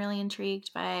by this. I'm really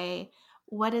intrigued by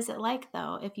what is it like,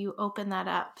 though, if you open that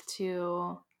up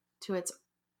to its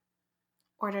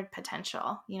ordered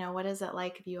potential. What is it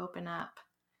like if you open up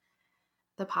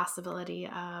the possibility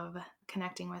of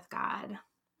connecting with God?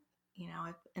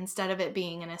 If, instead of it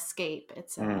being an escape,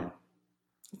 it's an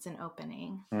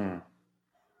opening.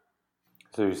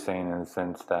 So you're saying, in the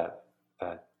sense that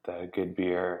good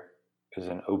beer is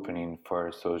an opening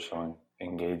for social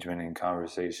engagement and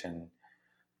conversation,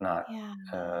 not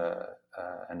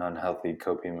an unhealthy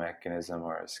coping mechanism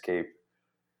or escape.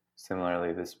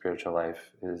 Similarly, the spiritual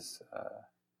life is,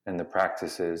 and the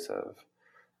practices of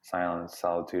silence,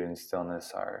 solitude, and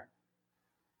stillness are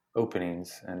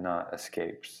openings and not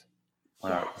escapes. We're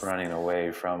not running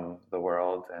away from the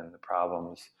world and the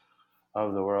problems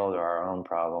of the world or our own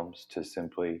problems to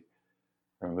simply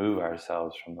remove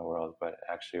ourselves from the world, but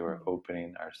actually we're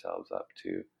opening ourselves up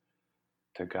to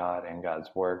God and God's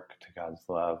work, to God's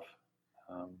love,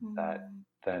 that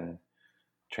then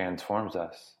transforms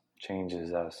us,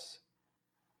 changes us.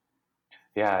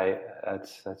 Yeah,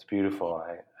 that's beautiful.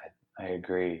 I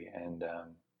agree. And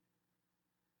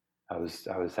I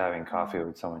was having coffee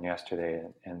with someone yesterday,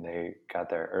 and they got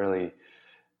there early.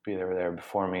 They were there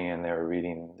before me, and they were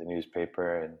reading the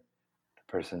newspaper. And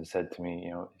the person said to me,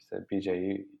 he said,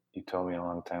 "BJ, you told me a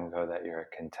long time ago that you're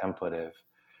a contemplative.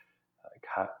 Like,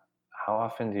 how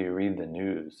often do you read the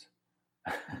news?"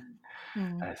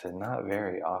 And I said, "Not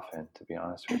very often, to be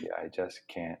honest with you. I just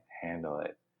can't handle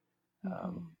it."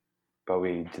 But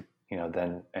we,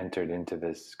 then entered into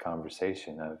this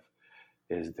conversation of,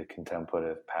 is the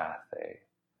contemplative path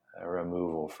a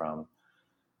removal from,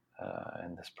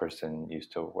 and this person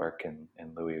used to work in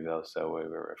Louisville, so we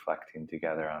were reflecting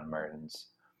together on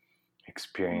Merton's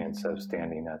experience of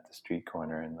standing at the street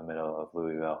corner in the middle of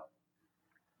Louisville,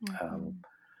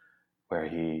 where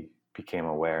he became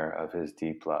aware of his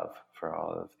deep love for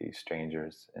all of these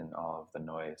strangers and all of the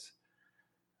noise.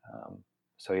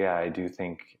 So yeah, I do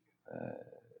think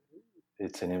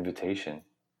it's an invitation.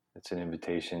 It's an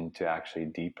invitation to actually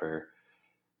deeper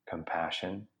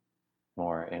compassion,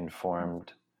 more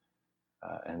informed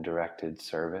and directed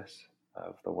service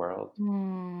of the world.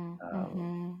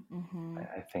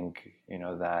 I think,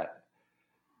 that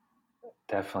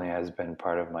definitely has been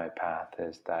part of my path,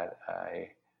 is that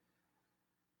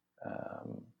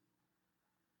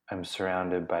I'm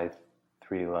surrounded by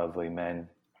three lovely men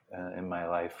in my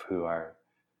life who are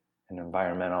an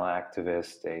environmental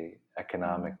activist, a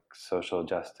economic social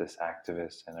justice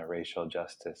activist, and a racial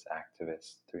justice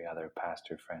activist, three other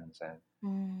pastor friends.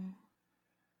 And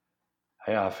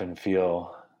I often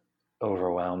feel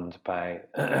overwhelmed by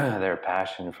their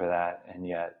passion for that, and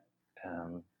yet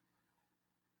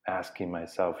asking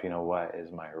myself, what is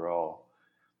my role?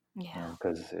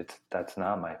 Because that's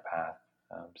not my path.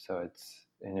 So it's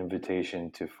an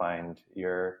invitation to find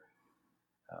your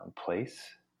place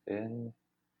in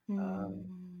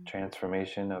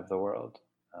transformation of the world.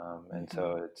 And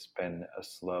so it's been a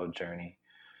slow journey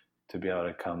to be able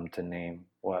to come to name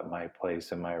what my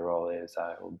place and my role is.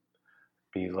 I will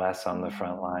be less on the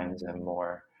front lines and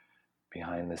more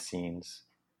behind the scenes,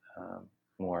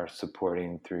 more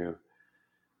supporting through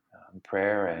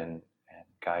prayer and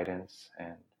guidance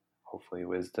and hopefully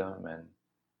wisdom and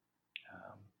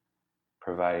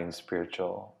providing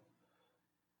spiritual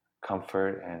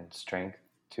comfort and strength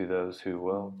to those who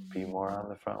will be more on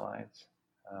the front lines.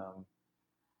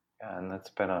 And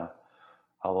that's been a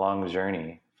long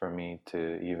journey for me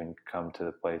to even come to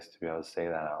the place to be able to say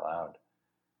that out loud.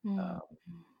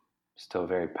 Still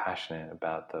very passionate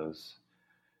about those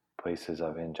places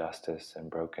of injustice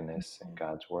and brokenness in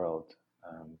God's world,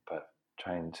 but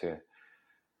trying to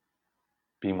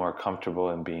be more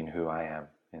comfortable in being who I am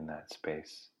in that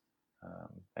space.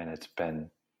 And it's been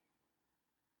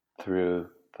through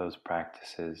those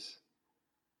practices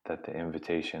that the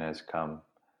invitation has come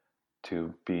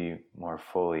to be more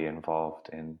fully involved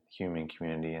in human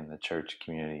community and the church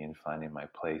community and finding my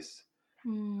place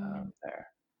there.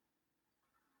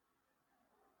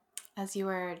 As you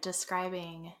were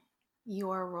describing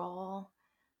your role,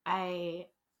 I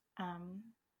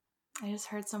just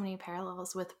heard so many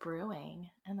parallels with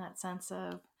brewing and that sense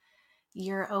of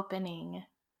you're opening.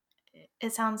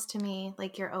 It sounds to me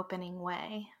like you're opening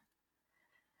way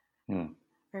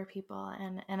for people,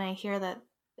 and I hear that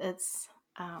it's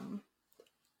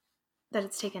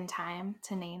taken time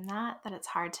to name that it's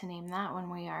hard to name that when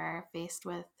we are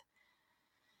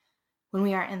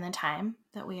in the time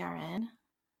that we are in.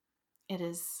 It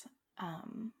is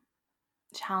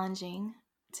challenging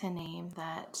to name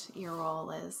that your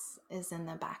role is in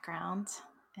the background,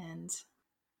 and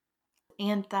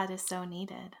that is so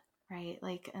needed, right?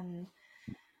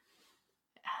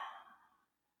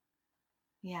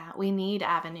 We need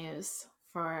avenues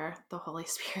for the Holy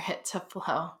Spirit to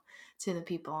flow to the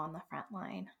people on the front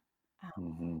line.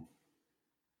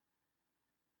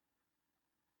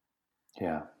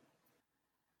 Yeah.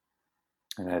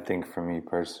 And I think for me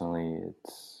personally,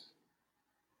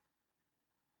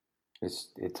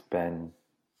 it's been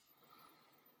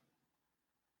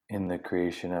in the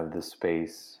creation of the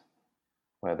space,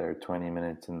 whether 20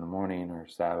 minutes in the morning or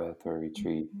Sabbath or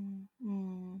retreat,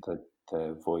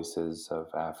 the voices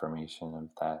of affirmation of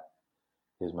that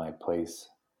is my place.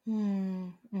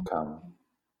 Come.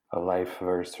 A life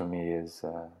verse for me is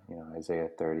Isaiah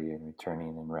 30, and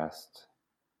returning in rest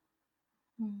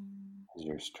is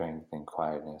your strength and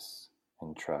quietness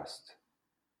and trust.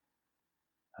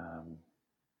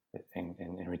 In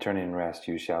returning in rest,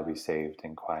 you shall be saved,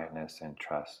 and quietness and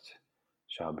trust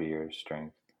shall be your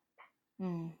strength.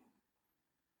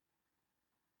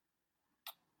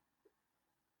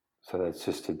 So that's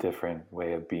just a different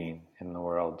way of being in the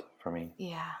world for me.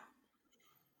 Yeah.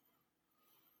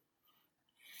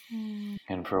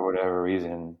 And for whatever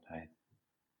reason, I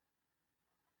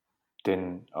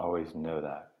didn't always know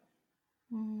that.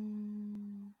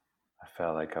 I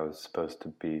felt like I was supposed to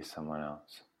be someone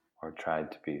else, or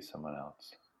tried to be someone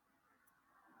else.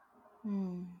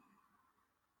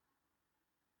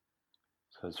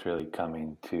 So it's really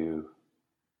coming to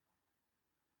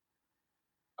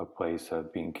a place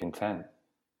of being content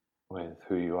with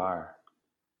who you are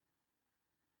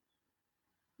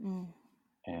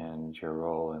and your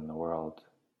role in the world.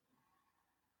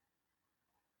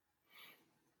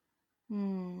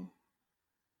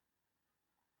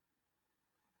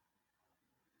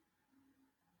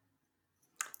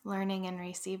 Learning and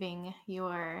receiving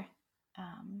your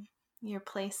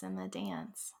place in the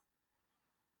dance.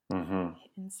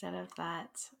 Instead of that,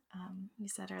 you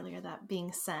said earlier that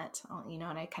being sent, and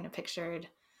I kind of pictured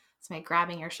somebody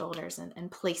grabbing your shoulders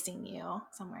and placing you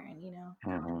somewhere,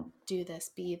 and do this,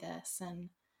 be this, and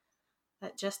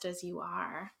that just as you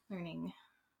are, learning.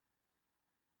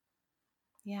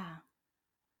 Yeah.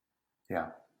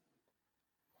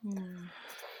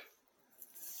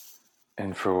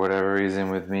 And for whatever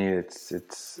reason with me, it's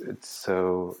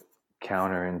so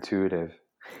counterintuitive.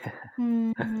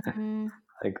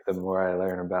 Like the more I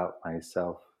learn about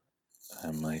myself,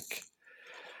 I'm like,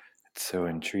 it's so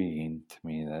intriguing to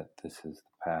me that this is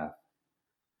the path.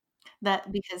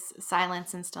 That because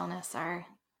silence and stillness are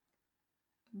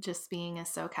just being is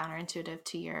so counterintuitive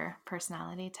to your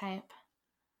personality type.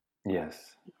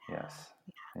 Yes,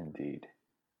 indeed.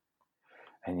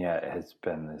 And yet it has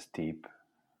been this deep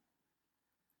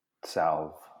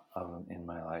salve in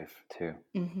my life too.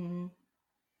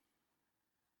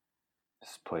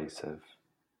 This place of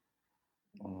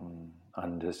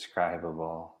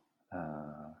undescribable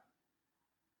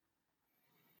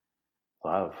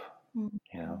love,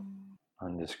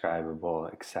 undescribable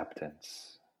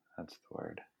acceptance. That's the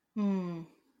word.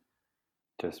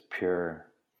 Just pure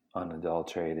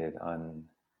unadulterated,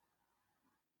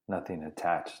 nothing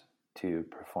attached to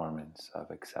performance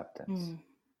of acceptance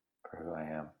for who I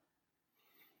am,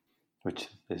 which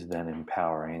is then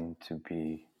empowering to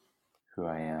be who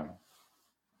I am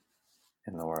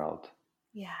in the world.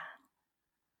 Yeah.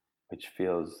 Which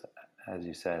feels, as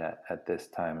you said, at this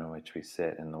time in which we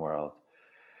sit in the world,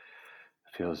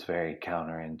 feels very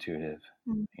counterintuitive,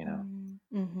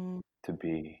 to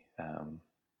be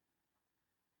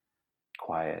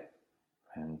quiet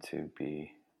and to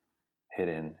be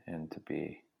hidden and to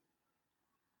be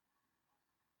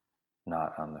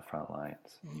not on the front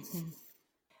lines.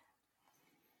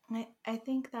 I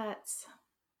think that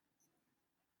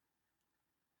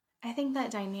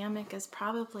dynamic is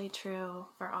probably true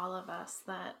for all of us,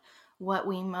 that what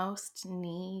we most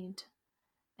need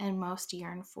and most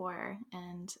yearn for,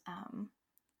 and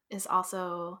is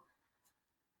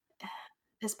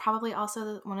probably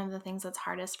also one of the things that's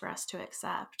hardest for us to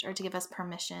accept or to give us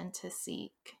permission to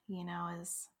seek,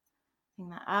 is thinking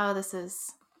that,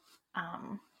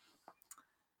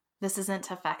 this isn't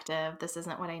effective. This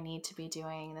isn't what I need to be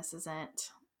doing. This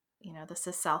isn't, this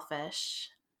is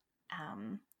selfish.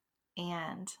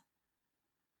 And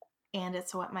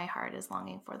it's what my heart is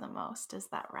longing for the most, is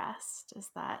that rest, is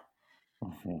that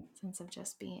sense of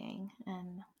just being.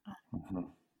 And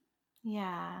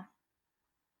yeah.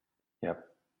 Yep.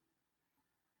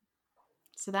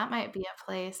 So that might be a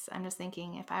place. I'm just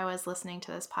thinking, if I was listening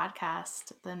to this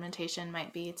podcast, the invitation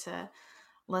might be to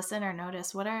listen or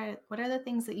notice what are the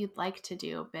things that you'd like to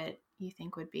do, but you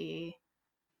think would be,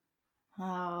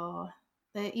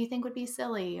 that you think would be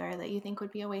silly, or that you think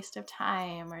would be a waste of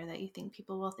time, or that you think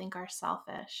people will think are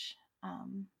selfish.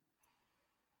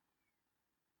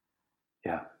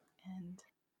 Yeah. And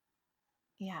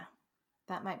yeah,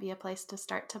 that might be a place to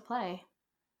start to play.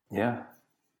 Yeah.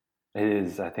 It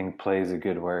is. I think play is a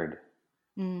good word.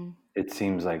 It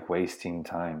seems like wasting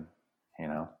time,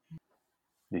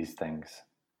 these things.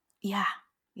 Yeah.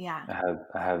 Yeah.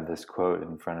 I have this quote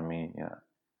in front of me,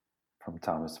 from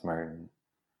Thomas Merton.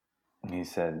 And he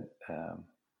said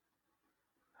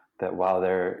that while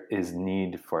there is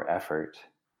need for effort,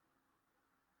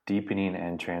 deepening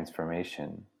and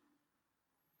transformation,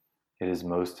 it is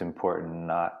most important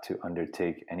not to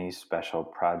undertake any special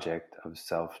project of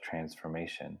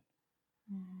self-transformation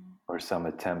or some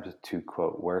attempt to,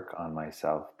 quote, work on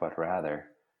myself, but rather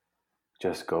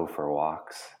just go for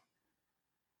walks,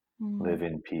 live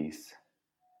in peace,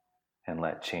 and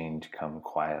let change come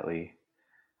quietly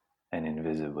and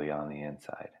invisibly on the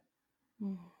inside. I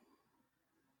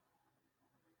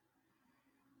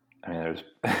mean, there's,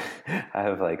 I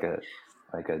have like a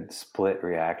split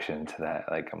reaction to that.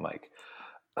 Like, I'm like,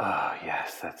 oh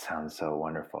yes, that sounds so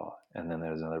wonderful. And then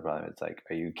there's another problem. It's like,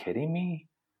 are you kidding me?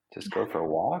 Just go for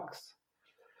walks?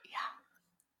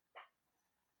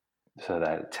 Yeah. So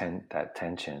that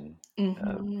tension,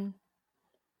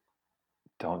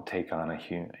 don't take on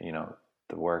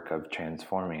the work of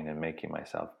transforming and making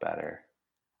myself better.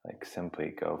 Like,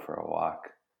 simply go for a walk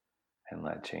and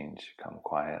let change come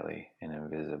quietly and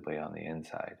invisibly on the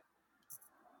inside.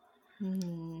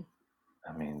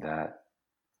 I mean,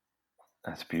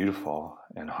 that's beautiful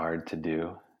and hard to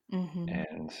do.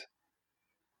 And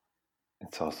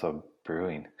it's also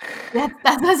brewing. That's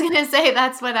what I was going to say.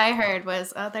 That's what I heard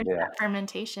was, there's that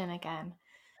fermentation again.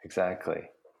 Exactly.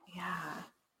 Yeah.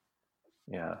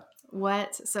 Yeah.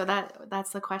 So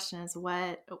that's the question, is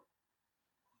what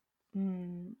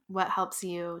helps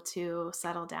you to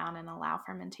settle down and allow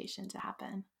fermentation to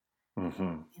happen?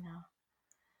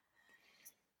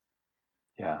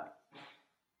 Yeah.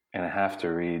 And I have to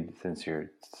read, since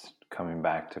you're coming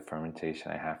back to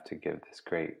fermentation, I have to give this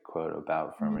great quote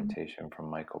about fermentation from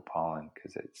Michael Pollan,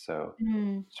 because it's so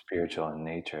spiritual in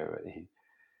nature.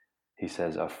 He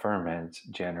says, a ferment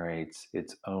generates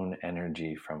its own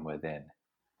energy from within.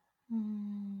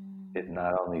 It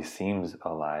not only seems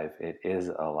alive, it is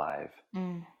alive.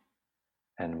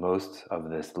 And most of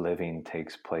this living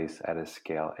takes place at a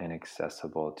scale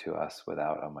inaccessible to us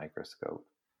without a microscope.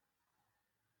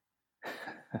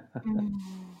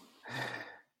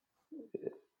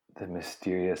 The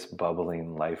mysterious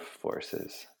bubbling life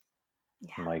forces,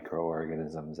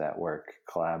 microorganisms at work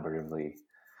collaboratively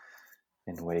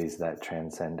in ways that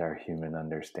transcend our human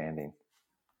understanding.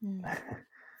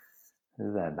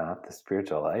 Is that not the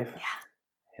spiritual life?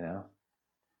 Yeah.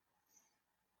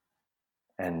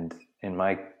 And in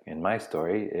my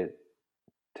story,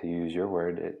 to use your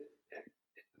word,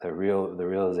 the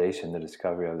realization, the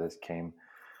discovery of this came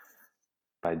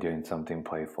by doing something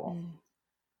playful.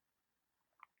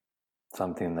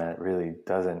 Something that really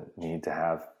doesn't need to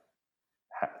have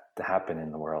to happen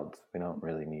in the world. We don't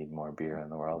really need more beer in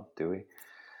the world, do we?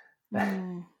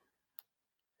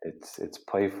 It's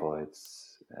playful.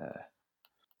 It's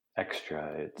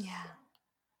extra. It's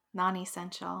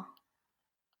non-essential.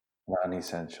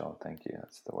 Non-essential. Thank you.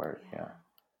 That's the word. Yeah.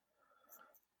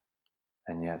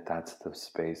 And yet, that's the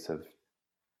space of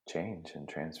change and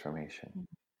transformation.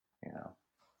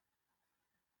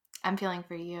 I'm feeling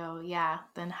for you,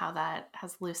 then how that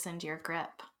has loosened your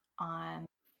grip on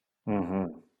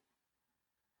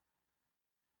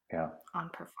on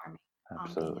performing,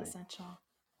 absolutely. on being essential.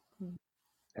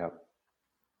 Yep.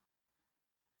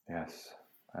 Yes,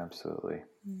 absolutely.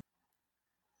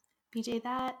 BJ,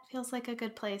 that feels like a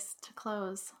good place to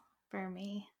close for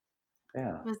me.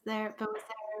 Yeah. Was there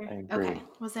I agree. Okay.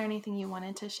 Was there anything you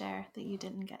wanted to share that you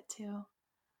didn't get to?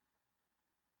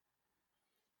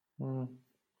 No,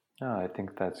 I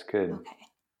think that's good. Okay.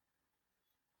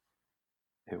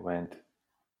 It went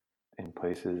in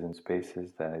places and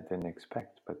spaces that I didn't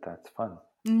expect, but that's fun.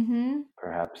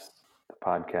 Perhaps the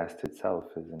podcast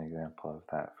itself is an example of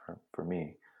that for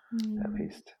me, at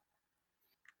least.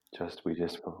 We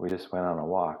just went on a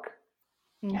walk.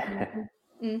 Yeah.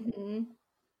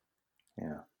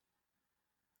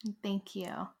 Thank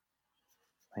you.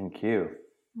 Thank you.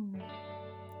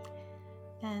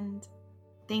 And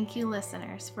thank you,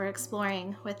 listeners, for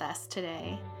exploring with us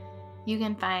today. You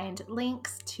can find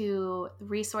links to the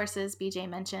resources BJ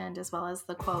mentioned, as well as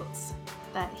the quotes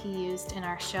that he used in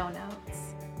our show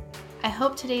notes. I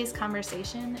hope today's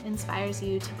conversation inspires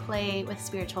you to play with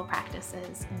spiritual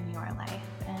practices in your life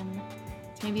and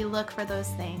to maybe look for those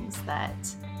things that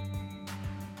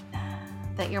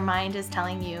your mind is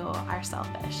telling you are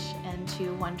selfish, and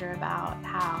to wonder about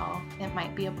how it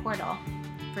might be a portal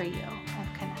for you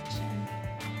of connection.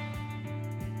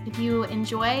 If you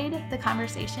enjoyed the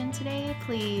conversation today,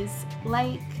 please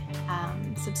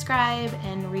subscribe,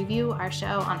 and review our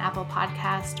show on Apple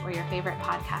Podcast or your favorite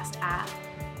podcast app.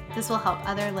 This will help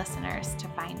other listeners to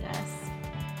find us.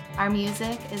 Our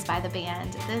music is by the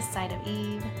band This Side of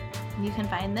Eve. You can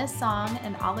find this song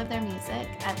and all of their music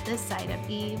at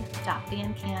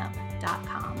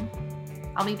thissideofeve.bandcamp.com.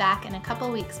 I'll be back in a couple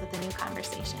weeks with a new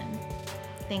conversation.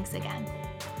 Thanks again.